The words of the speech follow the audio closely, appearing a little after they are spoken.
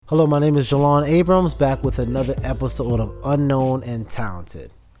Hello, my name is Jalon Abrams, back with another episode of Unknown and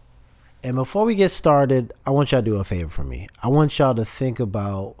Talented. And before we get started, I want y'all to do a favor for me. I want y'all to think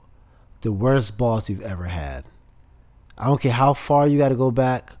about the worst boss you've ever had. I don't care how far you got to go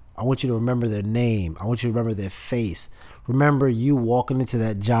back. I want you to remember their name. I want you to remember their face. Remember you walking into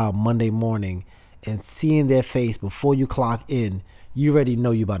that job Monday morning and seeing their face before you clock in. You already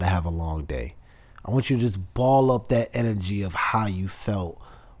know you're about to have a long day. I want you to just ball up that energy of how you felt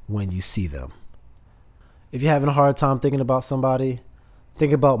when you see them. If you're having a hard time thinking about somebody,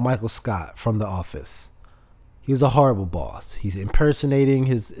 think about Michael Scott from The Office. He was a horrible boss. He's impersonating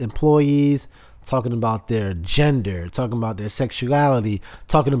his employees, talking about their gender, talking about their sexuality,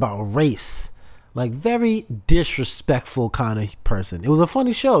 talking about race. Like, very disrespectful kind of person. It was a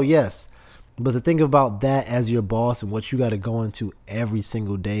funny show, yes. But to think about that as your boss and what you got to go into every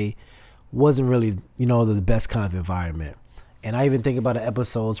single day wasn't really, the best kind of environment. And I even think about the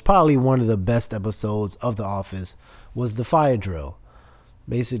episodes, probably one of the best episodes of The Office was the fire drill.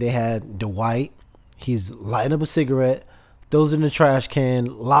 Basically, they had Dwight. He's lighting up a cigarette, throws it in the trash can,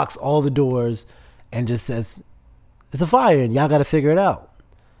 locks all the doors, and just says, it's a fire and y'all got to figure it out.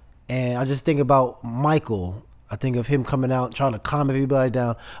 And I just think about Michael. I think of him coming out, trying to calm everybody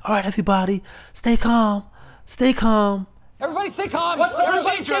down. All right, everybody, stay calm. Stay calm. Everybody stay calm. What's the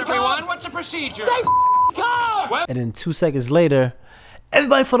procedure, everyone? What's the procedure? Stay calm. What? And then 2 seconds later,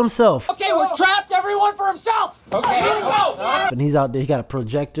 everybody for themselves. Okay, we're trapped. Everyone for himself. Okay, here we go. And he's out there. He got a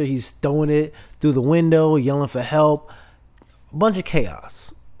projector. He's throwing it through the window, yelling for help. A bunch of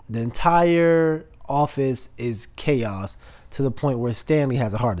chaos. The entire office is chaos to the point where Stanley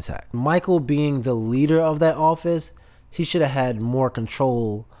has a heart attack. Michael, being the leader of that office, he should have had more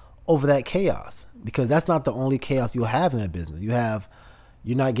control over that chaos, because that's not the only chaos you'll have in that business.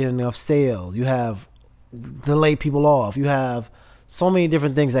 You're not getting enough sales. You have to lay people off. You have so many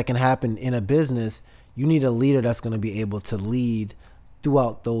different things that can happen in a business. You need a leader that's going to be able to lead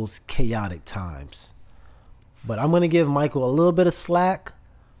throughout those chaotic times. But I'm going to give Michael a little bit of slack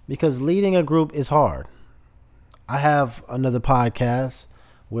because leading a group is hard. I have another podcast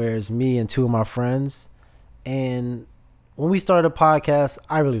where it's me and two of my friends. And when we started a podcast,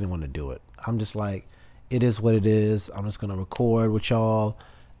 I really didn't want to do it. I'm just like, it is what it is. I'm just going to record with y'all.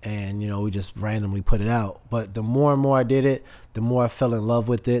 And, we just randomly put it out. But the more and more I did it, the more I fell in love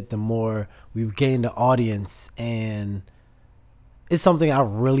with it, the more we gained the audience. And it's something I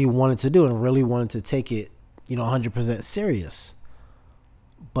really wanted to do and really wanted to take it, 100% serious.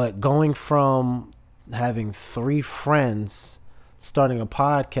 But going from having 3 friends starting a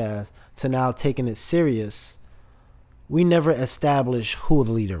podcast to now taking it serious, we never established who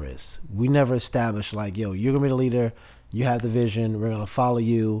the leader is. We never established like, you're going to be the leader. You have the vision. We're going to follow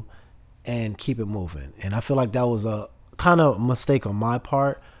you and keep it moving. And I feel like that was a kind of mistake on my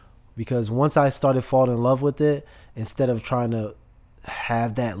part, because once I started falling in love with it, instead of trying to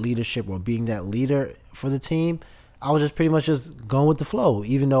have that leadership or being that leader for the team, I was just pretty much just going with the flow.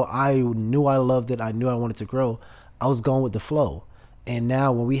 Even though I knew I loved it, I knew I wanted to grow, I was going with the flow. And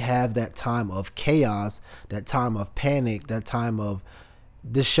now when we have that time of chaos, that time of panic, that time of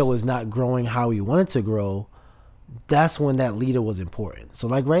this show is not growing how we want it to grow, that's when that leader was important. So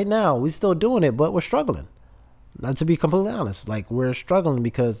like right now, we're still doing it, but we're struggling. Not to be completely honest, like we're struggling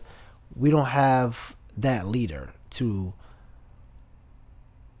because we don't have that leader to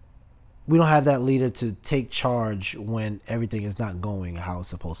take charge when everything is not going how it's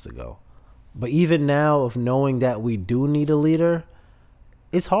supposed to go. But even now, of knowing that we do need a leader,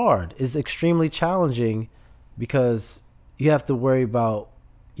 it's hard. It's extremely challenging because you have to worry about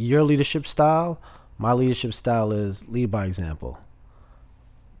your leadership style. My leadership style is lead by example.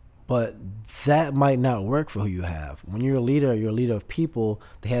 But that might not work for who you have. When you're a leader of people.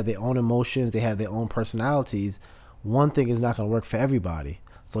 They have their own emotions. They have their own personalities. One thing is not going to work for everybody.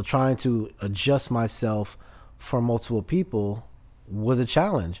 So trying to adjust myself for multiple people was a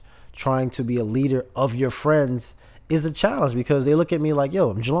challenge. Trying to be a leader of your friends is a challenge because they look at me like,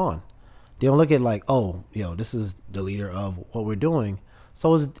 I'm Jalon. They don't look at like, this is the leader of what we're doing.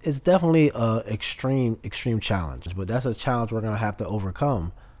 So it's definitely a extreme challenge. But that's a challenge we're going to have to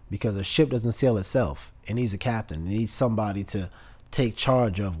overcome because a ship doesn't sail itself. It needs a captain. It needs somebody to take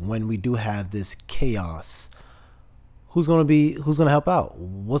charge of when we do have this chaos. Who's going to help out?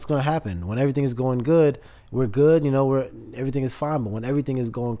 What's going to happen when everything is going good? We're good, everything is fine. But when everything is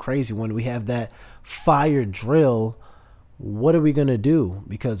going crazy, when we have that fire drill, what are we going to do?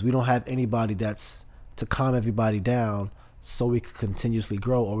 Because we don't have anybody that's to calm everybody down so we could continuously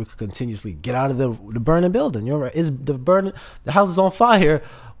grow, or we could continuously get out of the burning building. You're right. The house is on fire.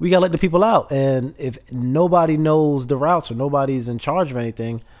 We got to let the people out. And if nobody knows the routes or nobody's in charge of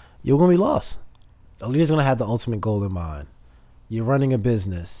anything, you're going to be lost. A leader's going to have the ultimate goal in mind. You're running a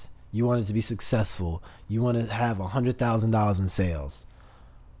business. You want it to be successful. You want to have $100,000 in sales.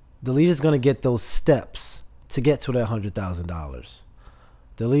 The leader's going to get those steps to get to that $100,000.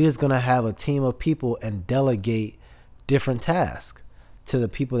 The leader's going to have a team of people and delegate different tasks to the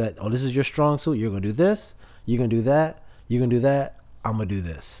people that, oh, this is your strong suit. You're going to do this. You're going to do that. You're going to do that. I'm going to do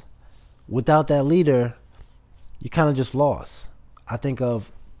this. Without that leader, you kind of just lost. I think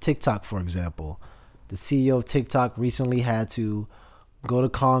of TikTok, for example. The CEO of TikTok recently had to go to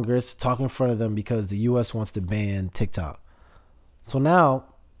Congress, talk in front of them because the U.S. wants to ban TikTok. So now,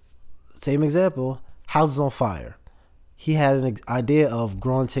 same example, house is on fire. He had an idea of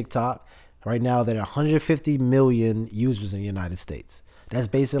growing TikTok. Right now, there are 150 million users in the United States. That's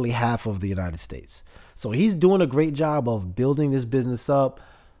basically half of the United States. So he's doing a great job of building this business up.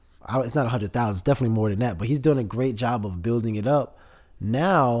 It's not 100,000, it's definitely more than that, but he's doing a great job of building it up.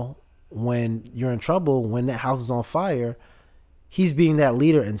 Now, when you're in trouble, when that house is on fire, he's being that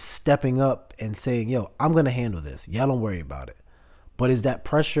leader and stepping up and saying, yo, I'm going to handle this. Y'all don't worry about it. But is that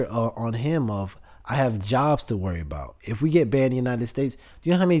pressure on him of, I have jobs to worry about. If we get banned in the United States, do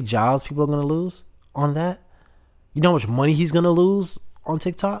you know how many jobs people are going to lose on that? You know how much money he's going to lose on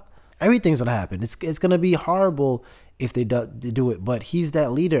TikTok? Everything's going to happen. It's going to be horrible if they do it. But he's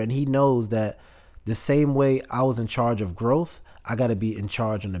that leader, and he knows that the same way I was in charge of growth, I got to be in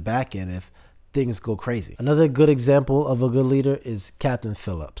charge on the back end if things go crazy. Another good example of a good leader is Captain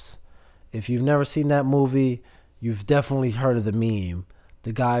Phillips. If you've never seen that movie, you've definitely heard of the meme.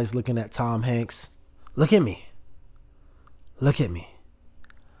 The guy's looking at Tom Hanks. Look at me. Look at me.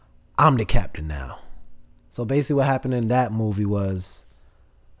 I'm the captain now. So basically what happened in that movie was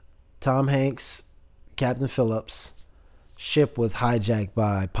Tom Hanks, Captain Phillips, ship was hijacked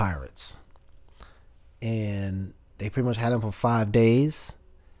by pirates. And they pretty much had him for 5 days.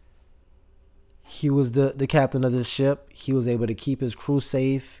 He was the captain of the ship. He was able to keep his crew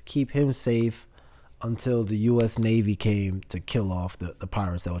safe, keep him safe until the U.S. Navy came to kill off the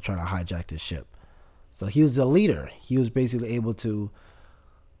pirates that were trying to hijack his ship. So he was the leader. He was basically able to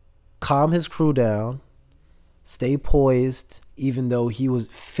calm his crew down, stay poised, even though he was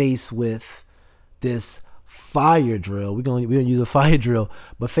faced with this fire drill. We're gonna use a fire drill,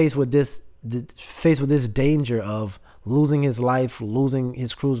 but faced with this danger of losing his life, losing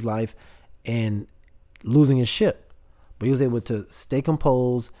his crew's life, and losing his ship. But he was able to stay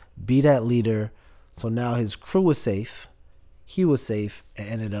composed, be that leader. So now his crew was safe, he was safe, and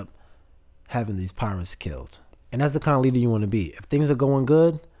ended up having these pirates killed. And that's the kind of leader you want to be. If things are going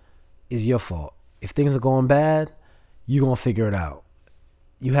good, it's your fault. If things are going bad, you're going to figure it out.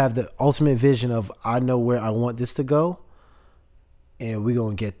 You have the ultimate vision of, I know where I want this to go, and we're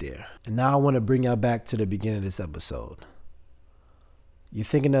going to get there. And now I want to bring y'all back to the beginning of this episode. You're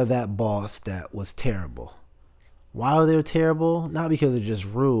thinking of that boss that was terrible. Why were they terrible? Not because they're just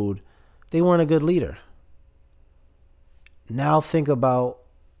rude. They weren't a good leader. Now think about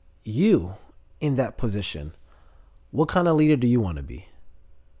you in that position. What kind of leader do you want to be?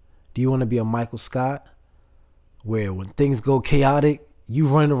 Do you want to be a Michael Scott, where when things go chaotic, you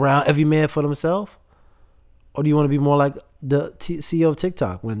run around every man for themselves? Or do you want to be more like the CEO of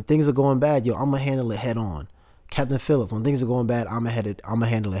TikTok? When things are going bad, yo, I'm going to handle it head on. Captain Phillips, when things are going bad, I'm going to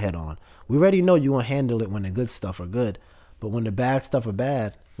handle it head on. We already know you're going to handle it when the good stuff are good. But when the bad stuff are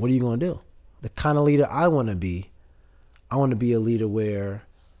bad, what are you going to do? The kind of leader I want to be a leader where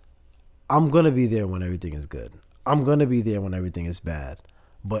I'm going to be there when everything is good. I'm going to be there when everything is bad.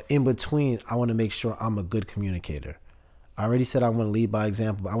 But in between, I want to make sure I'm a good communicator. I already said I want to lead by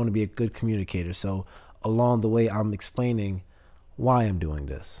example, but I want to be a good communicator. So along the way, I'm explaining why I'm doing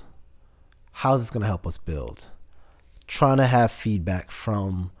this. How is this going to help us build? Trying to have feedback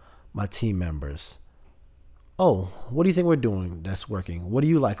from my team members. Oh, what do you think we're doing that's working? What do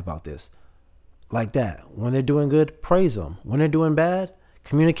you like about this? Like that. When they're doing good, praise them. When they're doing bad,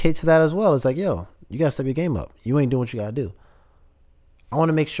 communicate to that as well. It's like, yo, you got to step your game up. You ain't doing what you got to do. I want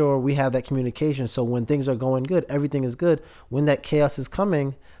to make sure we have that communication so when things are going good, everything is good. When that chaos is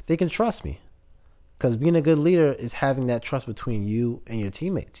coming, they can trust me. Because being a good leader is having that trust between you and your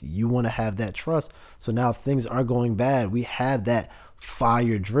teammates. You want to have that trust. So now if things are going bad, we have that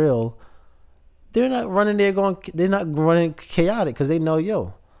fire drill. They're not running chaotic because they know,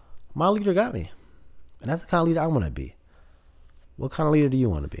 yo, my leader got me. And that's the kind of leader I want to be. What kind of leader do you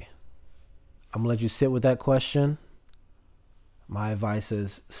want to be? I'm going to let you sit with that question. My advice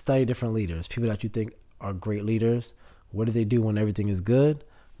is study different leaders, people that you think are great leaders. What do they do when everything is good?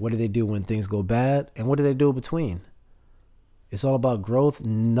 What do they do when things go bad? And what do they do in between? It's all about growth.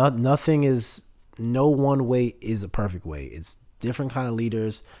 No one way is a perfect way. It's different kind of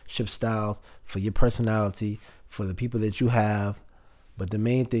leadership styles for your personality, for the people that you have. But the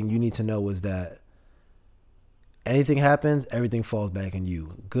main thing you need to know is that anything happens, everything falls back on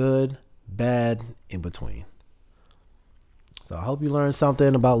you. Good, bad, in between. So I hope you learned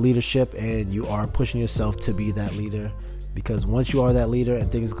something about leadership and you are pushing yourself to be that leader, because once you are that leader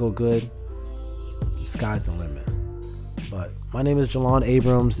and things go good, the sky's the limit. But my name is Jelon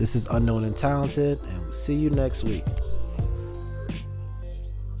Abrams. This is Unknown and Talented, and we'll see you next week.